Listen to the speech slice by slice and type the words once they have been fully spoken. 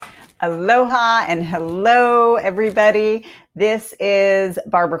Aloha and hello, everybody. This is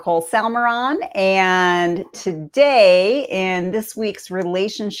Barbara Cole-Salmeron, and today in this week's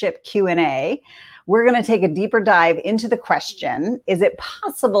relationship Q&A, we're going to take a deeper dive into the question, is it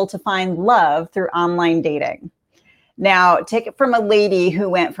possible to find love through online dating? Now, take it from a lady who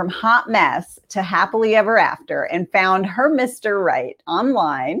went from hot mess to happily ever after and found her Mr. Right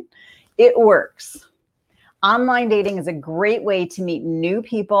online. It works. Online dating is a great way to meet new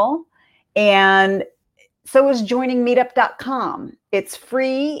people, and so is joining meetup.com. It's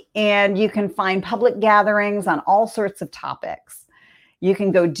free and you can find public gatherings on all sorts of topics. You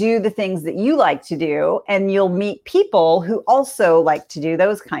can go do the things that you like to do and you'll meet people who also like to do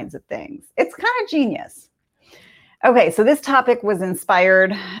those kinds of things. It's kind of genius. Okay, so this topic was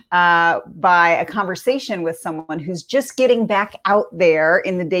inspired by a conversation with someone who's just getting back out there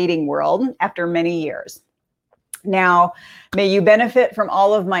in the dating world after many years. Now, may you benefit from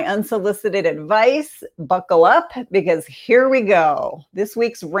all of my unsolicited advice. Buckle up because here we go. This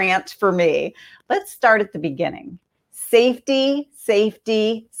week's rant for me. Let's start at the beginning. Safety,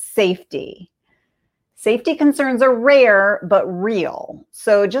 safety, safety. Safety concerns are rare, but real.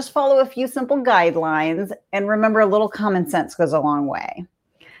 So just follow a few simple guidelines and remember a little common sense goes a long way.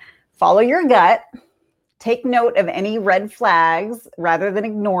 Follow your gut. Take note of any red flags rather than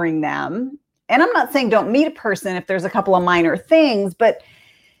ignoring them. And I'm not saying don't meet a person if there's a couple of minor things, but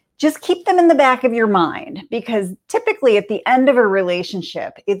just keep them in the back of your mind, because typically at the end of a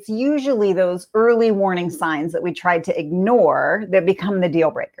relationship, it's usually those early warning signs that we tried to ignore that become the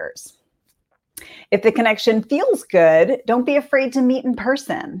deal breakers. If the connection feels good, don't be afraid to meet in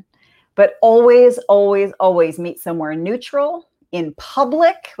person, but always, always, always meet somewhere neutral, in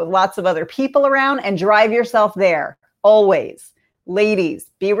public with lots of other people around, and drive yourself there, always. Ladies,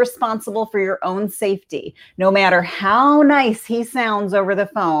 be responsible for your own safety. No matter how nice he sounds over the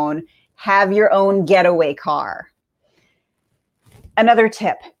phone, have your own getaway car. Another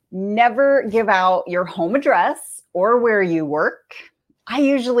tip, never give out your home address or where you work. I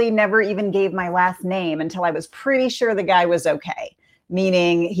usually never even gave my last name until I was pretty sure the guy was okay,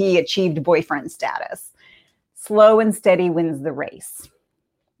 meaning he achieved boyfriend status. Slow and steady wins the race.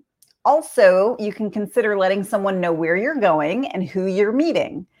 Also, you can consider letting someone know where you're going and who you're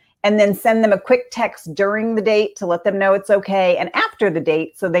meeting, and then send them a quick text during the date to let them know it's okay, and after the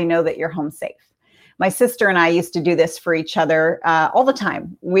date so they know that you're home safe. My sister and I used to do this for each other all the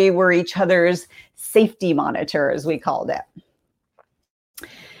time. We were each other's safety monitor, as we called it.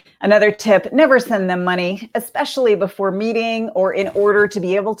 Another tip, never send them money, especially before meeting or in order to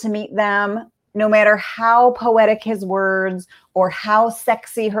be able to meet them. No matter how poetic his words or how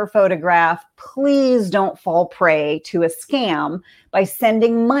sexy her photograph, please don't fall prey to a scam by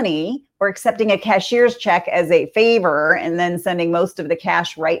sending money or accepting a cashier's check as a favor and then sending most of the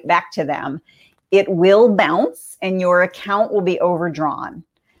cash right back to them. It will bounce and your account will be overdrawn.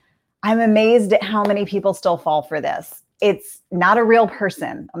 I'm amazed at how many people still fall for this. It's not a real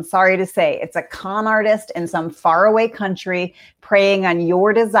person. I'm sorry to say. It's a con artist in some faraway country preying on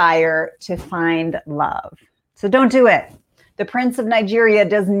your desire to find love. So don't do it. The Prince of Nigeria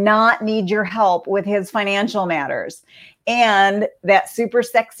does not need your help with his financial matters. And that super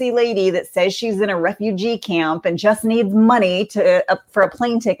sexy lady that says she's in a refugee camp and just needs money for a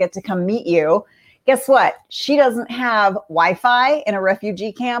plane ticket to come meet you, guess what? She doesn't have Wi-Fi in a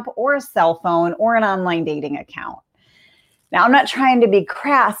refugee camp or a cell phone or an online dating account. Now, I'm not trying to be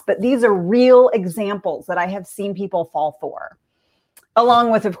crass, but these are real examples that I have seen people fall for.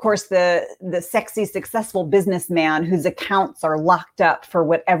 Along with, of course, the sexy, successful businessman whose accounts are locked up for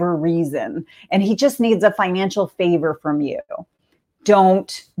whatever reason, and he just needs a financial favor from you.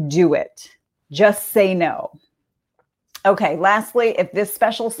 Don't do it. Just say no. Okay, lastly, if this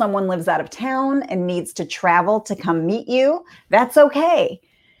special someone lives out of town and needs to travel to come meet you, that's okay.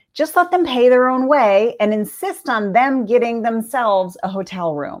 Just let them pay their own way and insist on them getting themselves a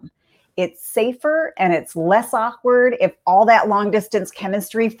hotel room. It's safer and it's less awkward if all that long distance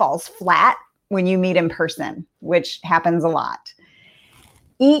chemistry falls flat when you meet in person, which happens a lot.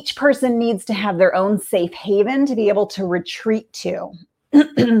 Each person needs to have their own safe haven to be able to retreat to.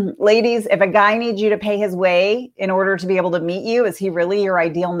 Ladies, if a guy needs you to pay his way in order to be able to meet you, is he really your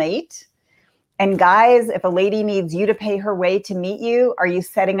ideal mate? And guys, if a lady needs you to pay her way to meet you, are you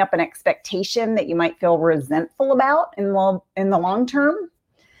setting up an expectation that you might feel resentful about in the long term?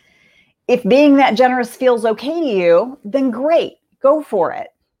 If being that generous feels okay to you, then great, go for it.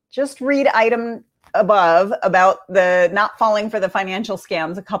 Just read item above about the not falling for the financial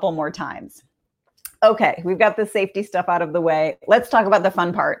scams a couple more times. Okay, we've got the safety stuff out of the way. Let's talk about the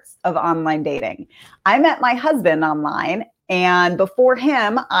fun parts of online dating. I met my husband online, And before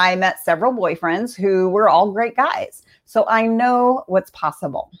him, I met several boyfriends who were all great guys. So I know what's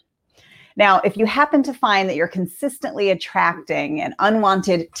possible. Now, if you happen to find that you're consistently attracting an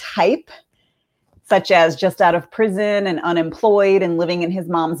unwanted type, such as just out of prison and unemployed and living in his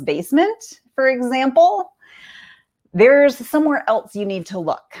mom's basement, for example, there's somewhere else you need to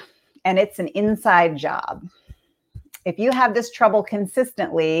look, and it's an inside job. If you have this trouble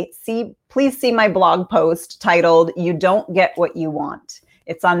consistently, please see my blog post titled, "You Don't Get What You Want."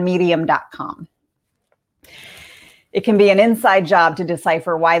 It's on medium.com. It can be an inside job to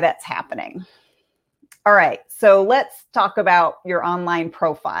decipher why that's happening. All right, so let's talk about your online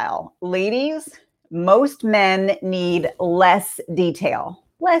profile. Ladies, most men need less detail.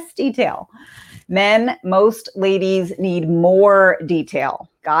 Less detail. Men, most ladies need more detail.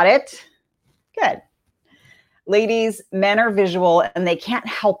 Got it? Good. Ladies, men are visual and they can't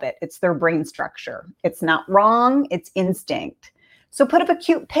help it. It's their brain structure. It's not wrong. It's instinct. So put up a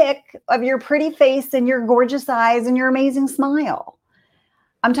cute pic of your pretty face and your gorgeous eyes and your amazing smile.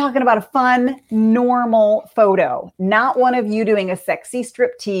 I'm talking about a fun, normal photo, not one of you doing a sexy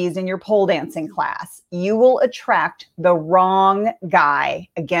striptease in your pole dancing class. You will attract the wrong guy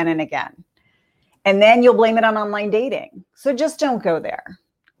again and again. And then you'll blame it on online dating. So just don't go there.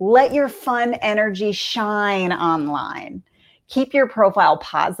 Let your fun energy shine online. Keep your profile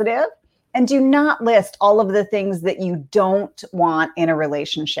positive and do not list all of the things that you don't want in a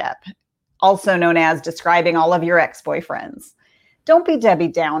relationship, also known as describing all of your ex-boyfriends. Don't be Debbie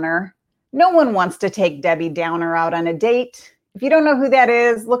Downer. No one wants to take Debbie Downer out on a date. If you don't know who that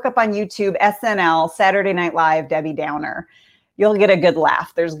is, look up on YouTube, SNL, Saturday Night Live, Debbie Downer. You'll get a good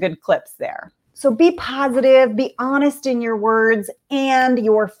laugh. There's good clips there. So be positive, be honest in your words and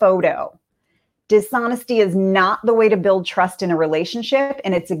your photo. Dishonesty is not the way to build trust in a relationship,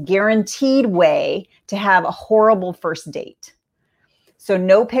 and it's a guaranteed way to have a horrible first date. So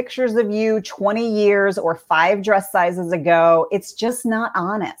no pictures of you 20 years or 5 dress sizes ago. It's just not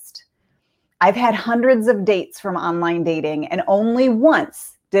honest. I've had hundreds of dates from online dating, and only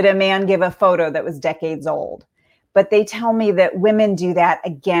once did a man give a photo that was decades old. But they tell me that women do that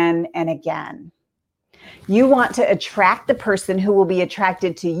again and again. You want to attract the person who will be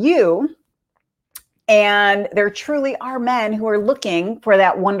attracted to you. And there truly are men who are looking for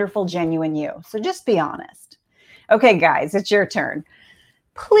that wonderful, genuine you. So just be honest. Okay, guys, it's your turn.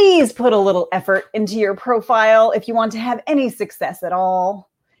 Please put a little effort into your profile if you want to have any success at all.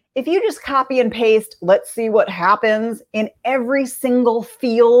 If you just copy and paste, "let's see what happens" in every single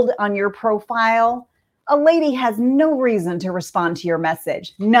field on your profile, a lady has no reason to respond to your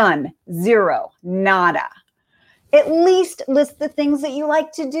message. None, zero, nada. At least list the things that you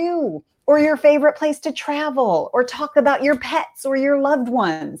like to do, or your favorite place to travel, or talk about your pets or your loved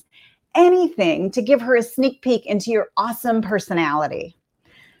ones. Anything to give her a sneak peek into your awesome personality.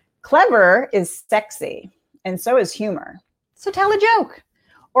 Clever is sexy, and so is humor. So tell a joke,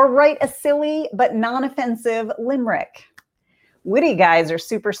 or write a silly but non-offensive limerick. Witty guys are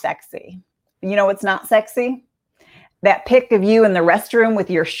super sexy. You know what's not sexy? That pic of you in the restroom with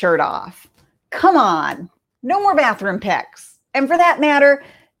your shirt off. Come on, no more bathroom pics. And for that matter,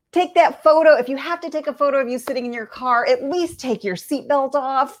 take that photo. If you have to take a photo of you sitting in your car, at least take your seatbelt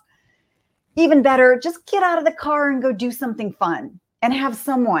off. Even better, just get out of the car and go do something fun and have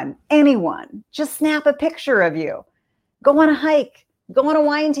someone, anyone, just snap a picture of you. Go on a hike, go on a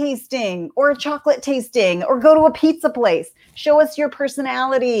wine tasting or a chocolate tasting, or go to a pizza place. Show us your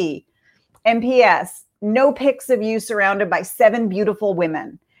personality. And P.S., no pics of you surrounded by 7 beautiful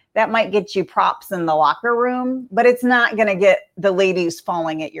women. That might get you props in the locker room, but it's not going to get the ladies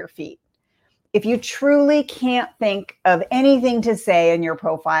falling at your feet. If you truly can't think of anything to say in your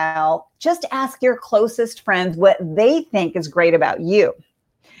profile, just ask your closest friends what they think is great about you.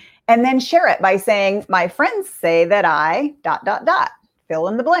 And then share it by saying, "my friends say that I ... fill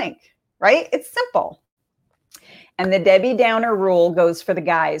in the blank," right? It's simple. And the Debbie Downer rule goes for the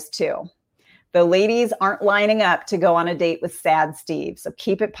guys too. The ladies aren't lining up to go on a date with sad Steve, so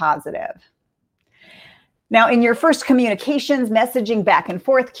keep it positive. Now, in your first communications, messaging back and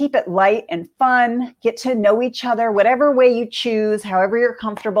forth, keep it light and fun. Get to know each other, whatever way you choose, however you're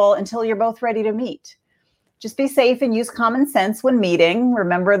comfortable, until you're both ready to meet. Just be safe and use common sense when meeting.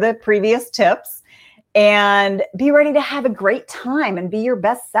 Remember the previous tips, and be ready to have a great time and be your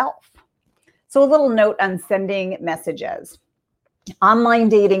best self. So a little note on sending messages. Online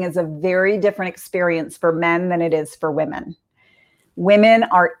dating is a very different experience for men than it is for women. Women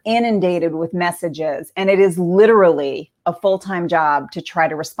are inundated with messages, and it is literally a full-time job to try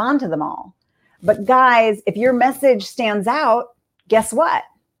to respond to them all. But guys, if your message stands out, guess what?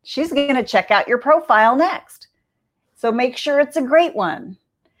 She's going to check out your profile next. So make sure it's a great one.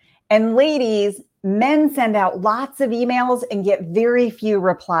 And ladies, men send out lots of emails and get very few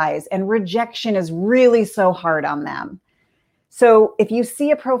replies, and rejection is really so hard on them. So if you see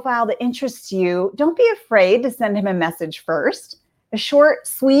a profile that interests you, don't be afraid to send him a message first. A short,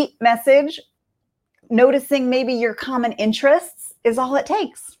 sweet message, noticing maybe your common interests, is all it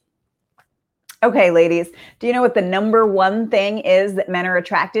takes. Okay, ladies, do you know what the number one thing is that men are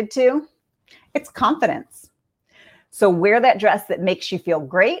attracted to? It's confidence. So wear that dress that makes you feel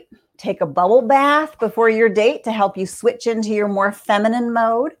great. Take a bubble bath before your date to help you switch into your more feminine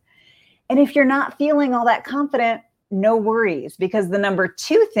mode. And if you're not feeling all that confident, no worries, because the number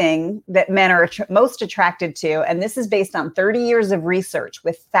two thing that men are most attracted to, and this is based on 30 years of research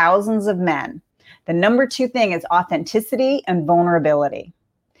with thousands of men, the number two thing is authenticity and vulnerability.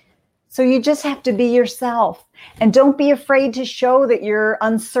 So you just have to be yourself, and don't be afraid to show that you're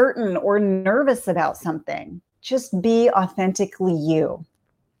uncertain or nervous about something. Just be authentically you.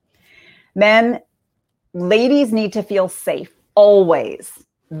 Men, ladies need to feel safe always.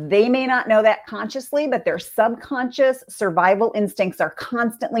 They may not know that consciously, but their subconscious survival instincts are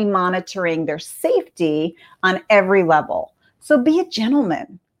constantly monitoring their safety on every level. So be a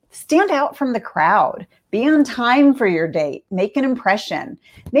gentleman. Stand out from the crowd. Be on time for your date. Make an impression.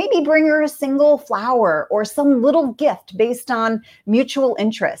 Maybe bring her a single flower or some little gift based on mutual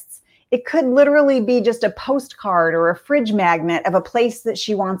interests. It could literally be just a postcard or a fridge magnet of a place that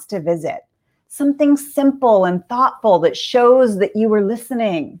she wants to visit. Something simple and thoughtful that shows that you were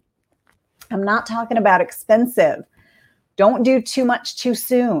listening. I'm not talking about expensive. Don't do too much too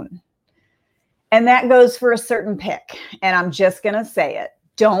soon. And that goes for a certain pic. And I'm just going to say it.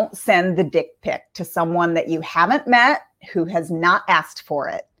 Don't send the dick pic to someone that you haven't met, who has not asked for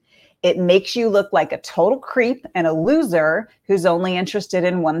it. It makes you look like a total creep and a loser who's only interested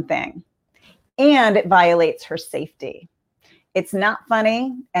in one thing. And it violates her safety. It's not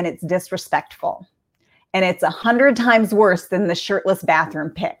funny, and it's disrespectful. And it's 100 times worse than the shirtless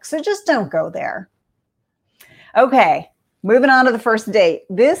bathroom pic. So just don't go there. Okay, moving on to the first date.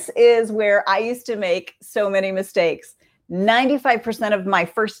 This is where I used to make so many mistakes. 95% of my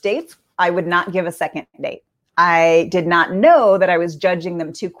first dates, I would not give a second date. I did not know that I was judging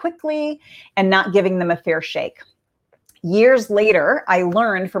them too quickly and not giving them a fair shake. Years later, I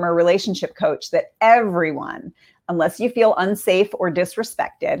learned from a relationship coach that everyone, unless you feel unsafe or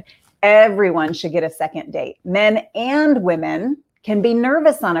disrespected, everyone should get a second date. Men and women can be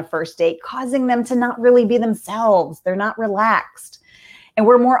nervous on a first date, causing them to not really be themselves. They're not relaxed. And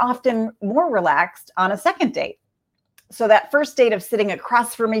we're more often more relaxed on a second date. So that first date of sitting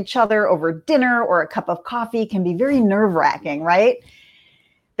across from each other over dinner or a cup of coffee can be very nerve-wracking, right?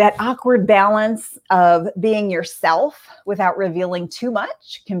 That awkward balance of being yourself without revealing too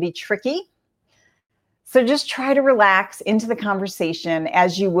much can be tricky. So just try to relax into the conversation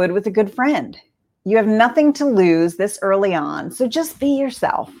as you would with a good friend. You have nothing to lose this early on, so just be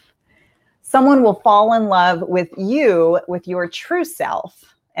yourself. Someone will fall in love with you with your true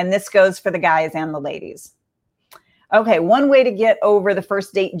self, and this goes for the guys and the ladies. Okay, one way to get over the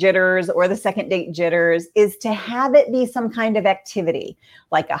first date jitters or the second date jitters is to have it be some kind of activity,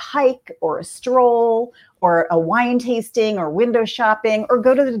 like a hike or a stroll or a wine tasting or window shopping, or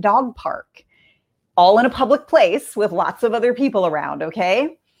go to the dog park. All in a public place with lots of other people around,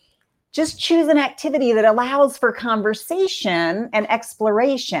 okay? Just choose an activity that allows for conversation and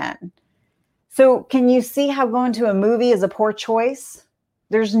exploration. So can you see how going to a movie is a poor choice?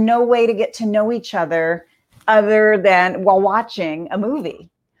 There's no way to get to know each other than while watching a movie.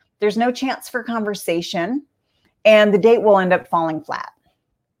 There's no chance for conversation, and the date will end up falling flat.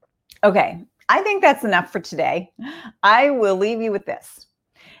 Okay, I think that's enough for today. I will leave you with this.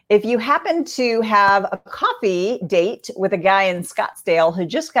 If you happen to have a coffee date with a guy in Scottsdale who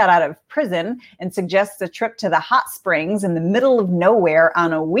just got out of prison and suggests a trip to the hot springs in the middle of nowhere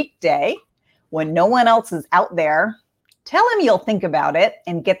on a weekday when no one else is out there, tell him you'll think about it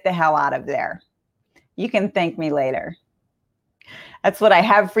and get the hell out of there. You can thank me later. That's what I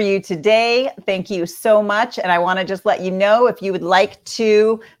have for you today. Thank you so much. And I want to just let you know, if you would like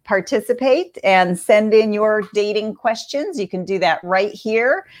to participate and send in your dating questions, you can do that right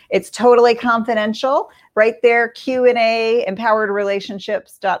here. It's totally confidential. Right there, Q&A,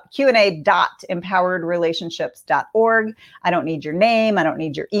 Q&A.empoweredrelationships.org. I don't need your name. I don't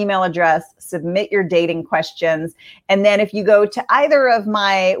need your email address. Submit your dating questions. And then if you go to either of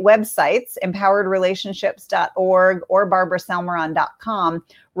my websites, empoweredrelationships.org or barbarasalmaron.com,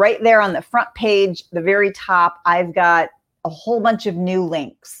 right there on the front page, the very top, I've got a whole bunch of new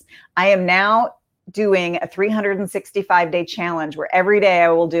links. I am now doing a 365-day challenge where every day I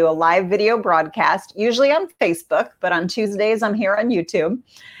will do a live video broadcast, usually on Facebook, but on Tuesdays I'm here on YouTube.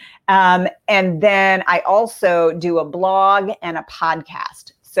 And then I also do a blog and a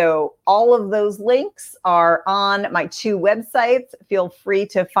podcast. So all of those links are on my 2 websites. Feel free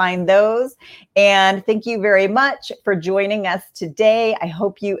to find those. And thank you very much for joining us today. I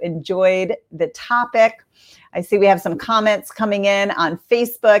hope you enjoyed the topic. I see we have some comments coming in on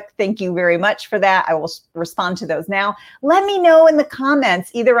Facebook. Thank you very much for that. I will respond to those now. Let me know in the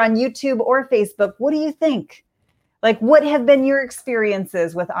comments, either on YouTube or Facebook, what do you think? Like, what have been your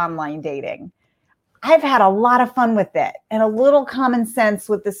experiences with online dating? I've had a lot of fun with it and a little common sense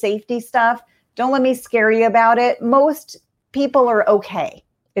with the safety stuff. Don't let me scare you about it. Most people are okay.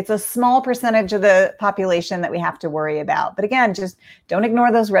 It's a small percentage of the population that we have to worry about. But again, just don't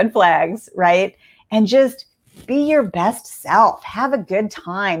ignore those red flags, right? And just be your best self. Have a good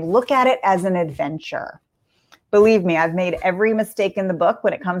time. Look at it as an adventure. Believe me, I've made every mistake in the book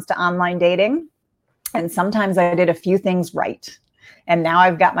when it comes to online dating. And sometimes I did a few things right. And now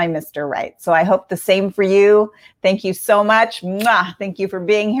I've got my Mr. Right. So I hope the same for you. Thank you so much. Mwah. Thank you for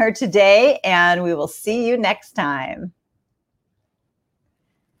being here today. And we will see you next time.